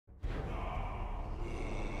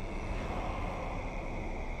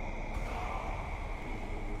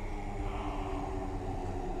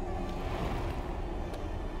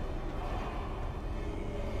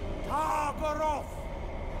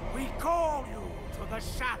the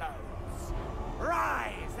shadows.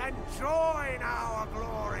 Rise and join our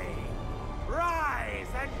glory. Rise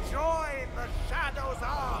and join the Shadows'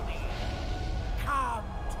 army. Come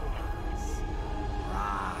to us.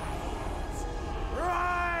 Rise.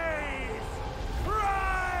 Rise.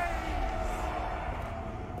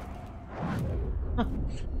 Rise.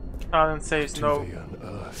 Talent says no. On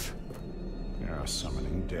Earth, they are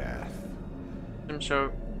summoning death. I'm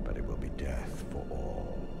sure. But it will be death for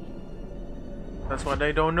all. That's what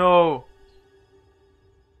they don't know.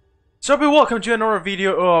 So, welcome to another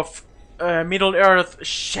video of Middle-earth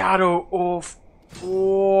Shadow of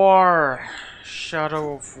War.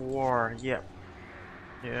 Shadow of War, yeah.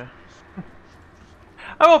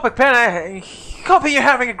 I'm WolfpackPanda. Hope you're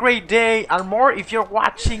having a great day, and more if you're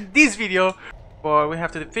watching this video. But we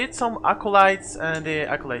have to defeat some acolytes and the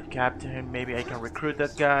acolyte captain. Maybe I can recruit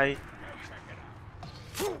that guy.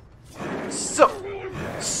 So.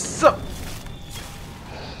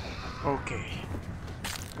 Okay.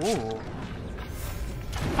 Ooh.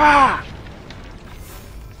 Ah!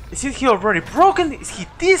 Is he already broken? Is he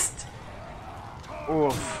dissed?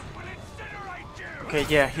 Oof. Okay,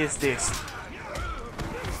 yeah, he's dissed.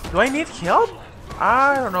 Do I need help?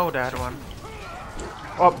 I don't know that one.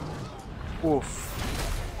 Oh. Oof.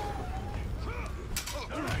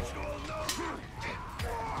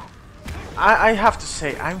 I have to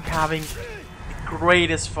say, I'm having the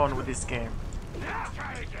greatest fun with this game.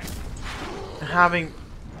 I'm having,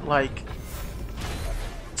 like,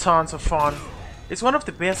 tons of fun. It's one of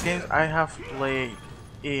the best games I have played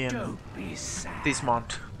in this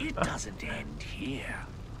month. It doesn't end here.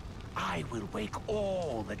 I will wake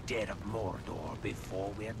all the dead of Mordor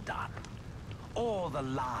before we're done. All the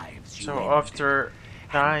lives you So ended. after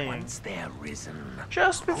dying, Once they're risen,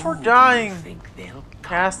 just before who dying, do you think they'll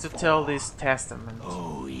has to come tell for? this testament.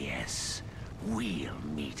 Oh yes, we'll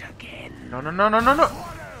meet again. No.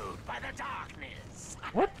 Followed by the darkness.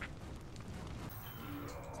 What?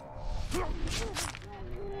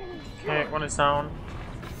 Okay, one is down.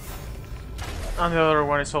 And the other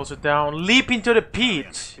one is also down. Leap into the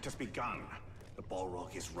pit! It has begun. The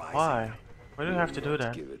Balrog is rising. Why? Why do you have to do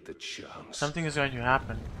that? Give it the chance. Something is going to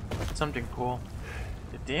happen. Something cool.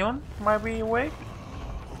 The demon might be awake?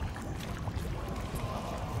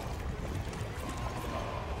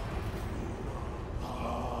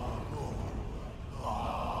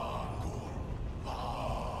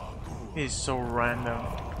 He's so random.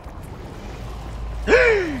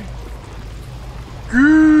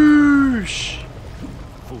 Goosh!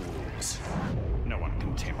 Fools. No one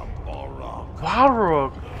can tame a Balrog.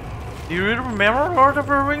 Balrog! Do you really remember Lord of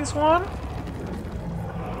the Rings 1?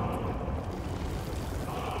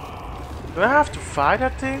 Do I have to fight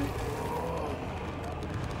that thing?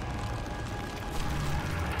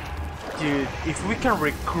 Dude, if we can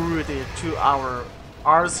recruit it to our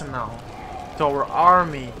arsenal, to our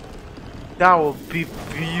army, that will be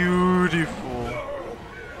beautiful.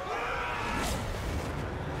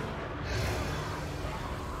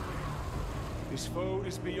 This foe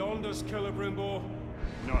is beyond us, Celebrimbor.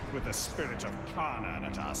 Not with the spirit of Canaan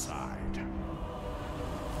at our side.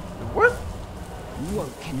 What?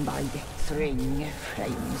 Woken by the thring,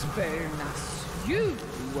 flames burn us. You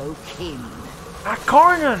woke him. Ah,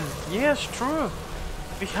 Karnan! Yes, true.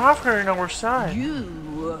 We have her in our side.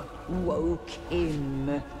 You woke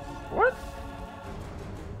him. What?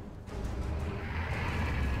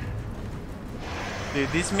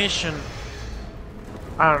 Dude, this mission...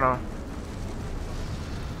 I don't know.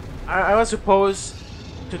 I was supposed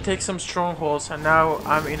to take some strongholds, and now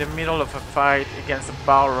I'm in the middle of a fight against a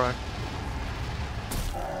Balrog.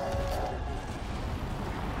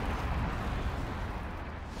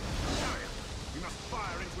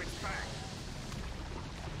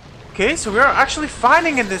 Okay, so we are actually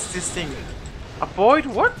fighting in this thing. Avoid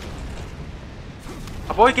what?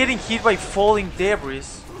 Avoid getting hit by falling debris.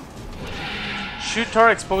 Shoot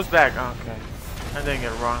target exposed back. Oh, okay, I didn't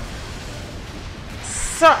get it wrong.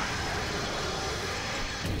 So.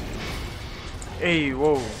 Hey,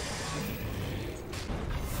 whoa.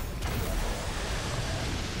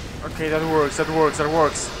 Okay, that works.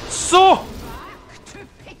 So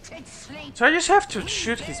I just have to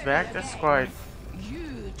shoot his back. That's quite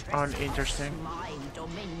uninteresting.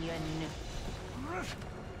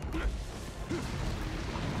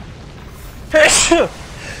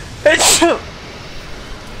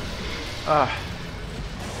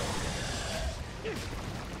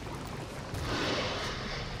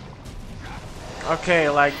 Okay,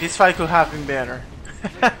 like this fight could have been better.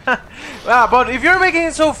 Well, but if you're making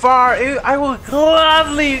it so far, I will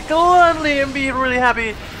gladly and be really happy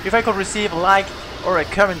if I could receive a like or a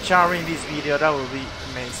commentary in this video. That would be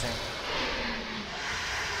amazing.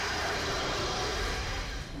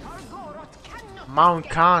 Mount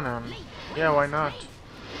Cannon. Yeah, why not?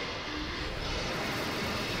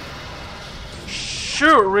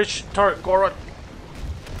 Sure, Rich Goroth.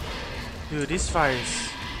 Dude, this fight is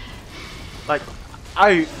like,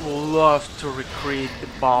 I would love to recreate the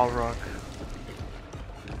Balrog.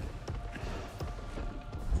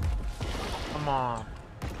 Come on,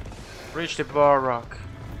 reach the Balrog.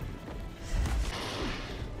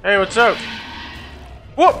 Hey, what's up?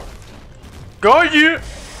 Whoop! Got you!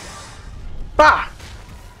 Bah!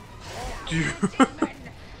 Dude.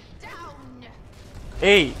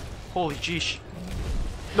 Hey, holy jeez.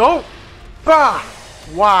 No! Bah!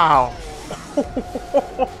 Wow!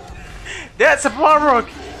 That's a Balrog!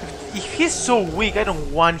 If he's so weak, I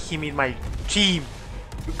don't want him in my team.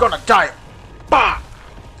 You're gonna die! Bah!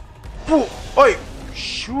 Boo! Oi!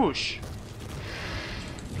 Shush!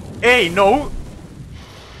 Hey, no!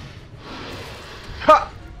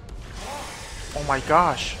 Ha! Oh my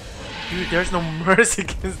gosh! Dude, there's no mercy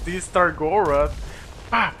against this Star Goroth.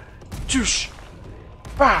 Bah! Shush!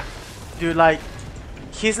 Bah! Dude, like,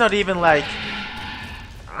 he's not even like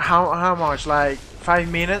how much? Like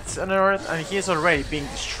 5 minutes on Earth, and he's already being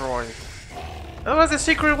destroyed. That was the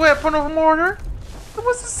secret weapon of Mordor. That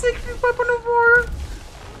was the secret weapon of Mordor.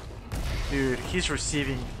 Dude, he's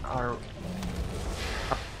receiving a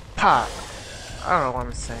pop. I don't know what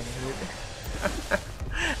I'm saying, dude.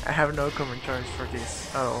 I have no commentaries for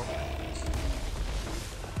this at all.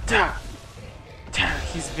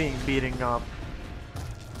 He's being beaten up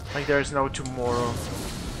like there's no tomorrow.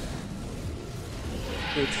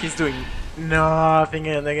 Dude, he's doing nothing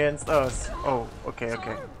against us. Oh, okay,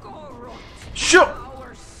 okay. Shoot!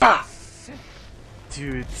 Bah!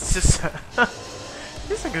 Dude, it's just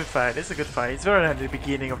it's a good fight. It's a good fight. It's better than the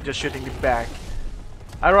beginning of just shooting the back.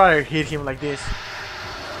 I'd rather hit him like this.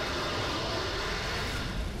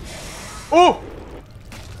 Oh!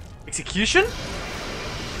 Execution?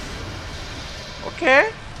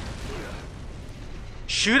 Okay.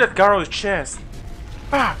 Shoot at Garo's chest.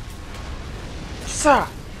 Ah! Sa!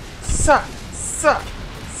 Sa! Sa!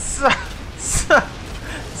 Sa! Sa!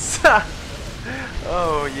 Sa!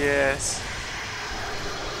 Oh yes.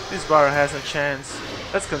 This bar has a chance.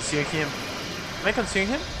 Let's consume him. Can I consume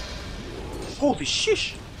him? Holy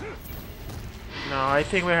shish! No, I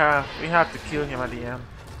think we have to kill him at the end.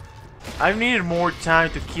 I've needed more time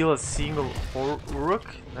to kill a single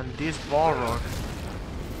Uruk than this Balrog.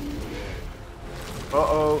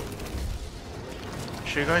 Uh-oh. Is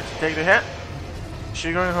she going to take the hit? Is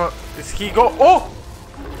she going to... Is he go... Oh!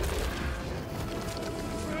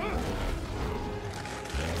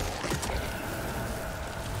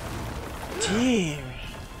 Damn.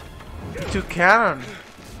 Two cannon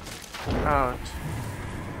out.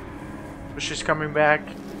 But she's coming back.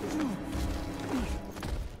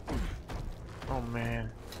 Oh man.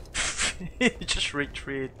 Just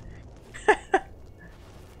retreat.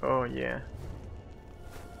 Oh yeah.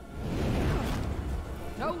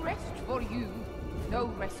 No rest for you, no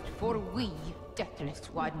rest for we, deathless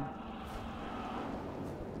one.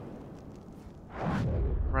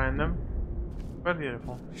 Random, but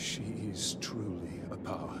beautiful. She is truly a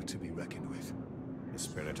power to be reckoned with. The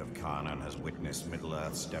spirit of Canaan has witnessed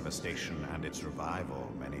Middle-earth's devastation and its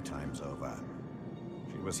revival many times over.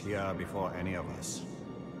 She was here before any of us,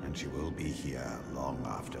 and she will be here long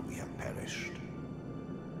after we have perished.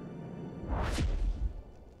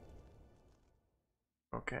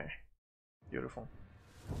 Okay, beautiful.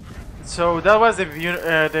 So that was the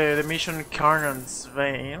mission Karnan's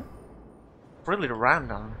Vein. Really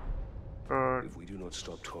random, but If we do not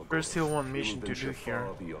stop talking, there's still one mission we to will do venture here.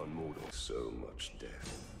 far beyond Mordor. So much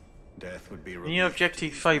death. Death would be New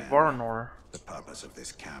objective: fight Baranor. The purpose of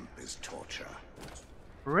this camp is torture.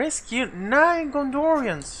 Rescue 9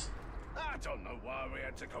 Gondorians. I don't know why we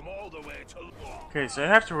had to come all the way to... Okay, so I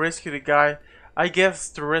have to rescue the guy. I guess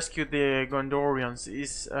to rescue the Gondorians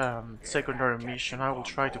is secondary mission. I will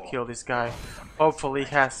try to kill this guy. Hopefully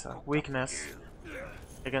he has a weakness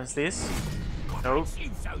against this. Nope.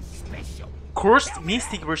 Cursed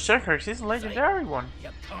Mystic Berserker is a legendary one.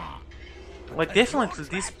 Like definitely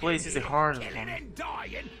this place is the hardest one.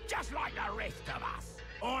 Just like the rest of us.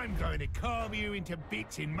 I'm going to carve you into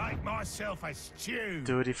bits and make myself a stew.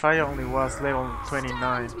 Dude, if I only was level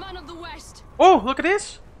 29. Man of the West. Oh, look at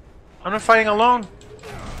this! I'm not fighting alone.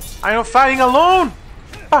 I'm not fighting alone!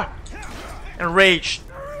 Ah! Enraged.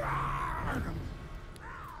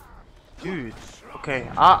 Dude, okay,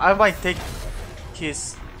 I might take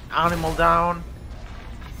his animal down.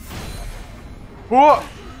 Whoa!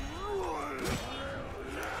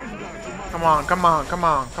 Come on, come on, come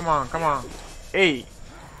on, come on, come on. Hey!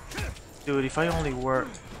 Dude, if I only were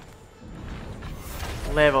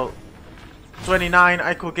level 29,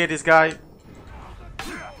 I could get this guy.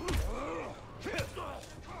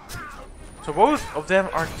 So both of them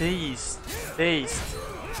are dazed.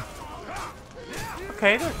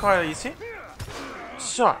 Okay, they're quite easy.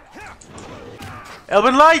 So,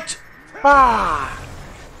 Elven Light! Bah!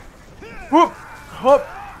 Whoop! Whoop!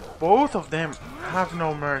 Both of them have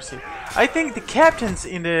no mercy. I think the captains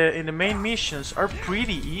in the main missions are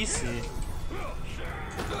pretty easy.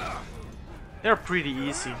 They're pretty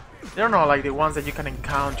easy. They're not like the ones that you can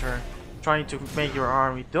encounter trying to make your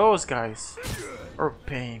army. Those guys are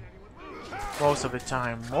pain most of the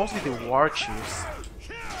time. Mostly the war chiefs.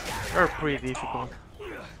 They're pretty difficult.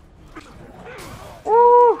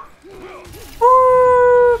 Woo!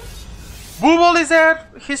 Woo! Booble is dead.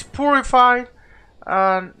 He's purified.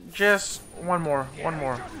 And just one more.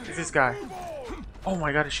 It's this guy. Oh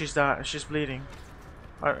my god, she's bleeding.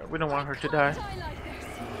 We don't want her to die.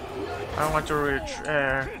 I don't want to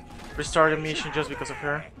restart the mission just because of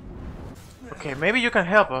her. Okay, maybe you can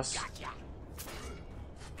help us.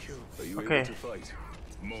 Okay.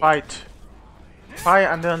 Fight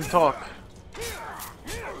and then talk.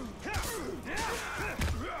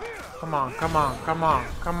 Come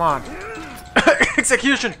on.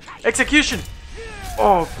 Execution!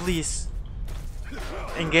 Oh, please.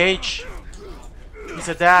 Engage. He's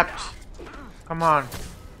adapt. Come on.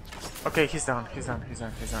 Okay, he's done.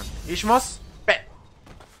 Ishmos? Bet.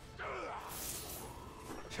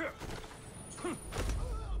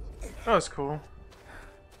 That was cool.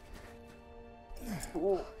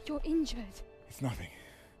 You're injured. It's nothing.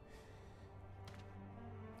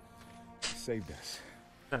 You saved us.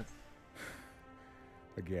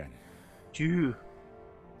 Again. You.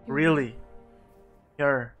 Really?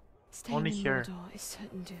 Here. Staying Only in here. Mordor is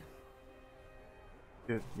certain doom.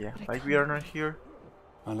 Dude, yeah. But I Like we are not here.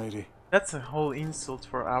 My lady. That's a whole insult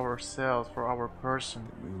for ourselves, for our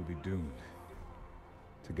person. We will be doomed.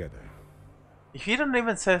 Together. If he don't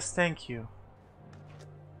even says thank you.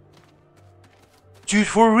 Dude,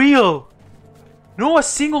 for real! No a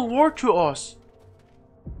single word to us!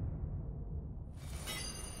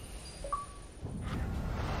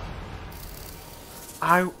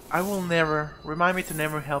 I will never, remind me to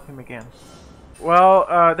never help him again. Well,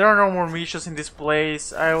 there are no more missions in this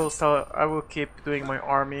place. I will keep doing my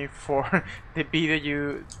army for the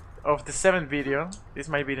video of the 7th video. This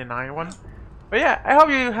might be the 9th one. But yeah, I hope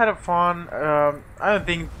you had fun. I don't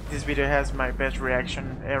think this video has my best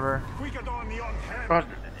reaction ever. But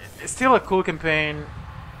it's still a cool campaign.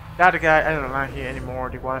 That guy, I don't like him anymore,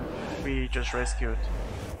 the one we just rescued.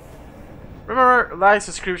 Remember, likes,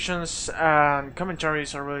 subscriptions, and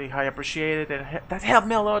commentaries are really high appreciated. That helped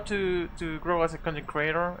me a lot to grow as a content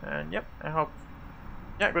creator. And yep, I hope.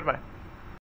 Yeah, goodbye.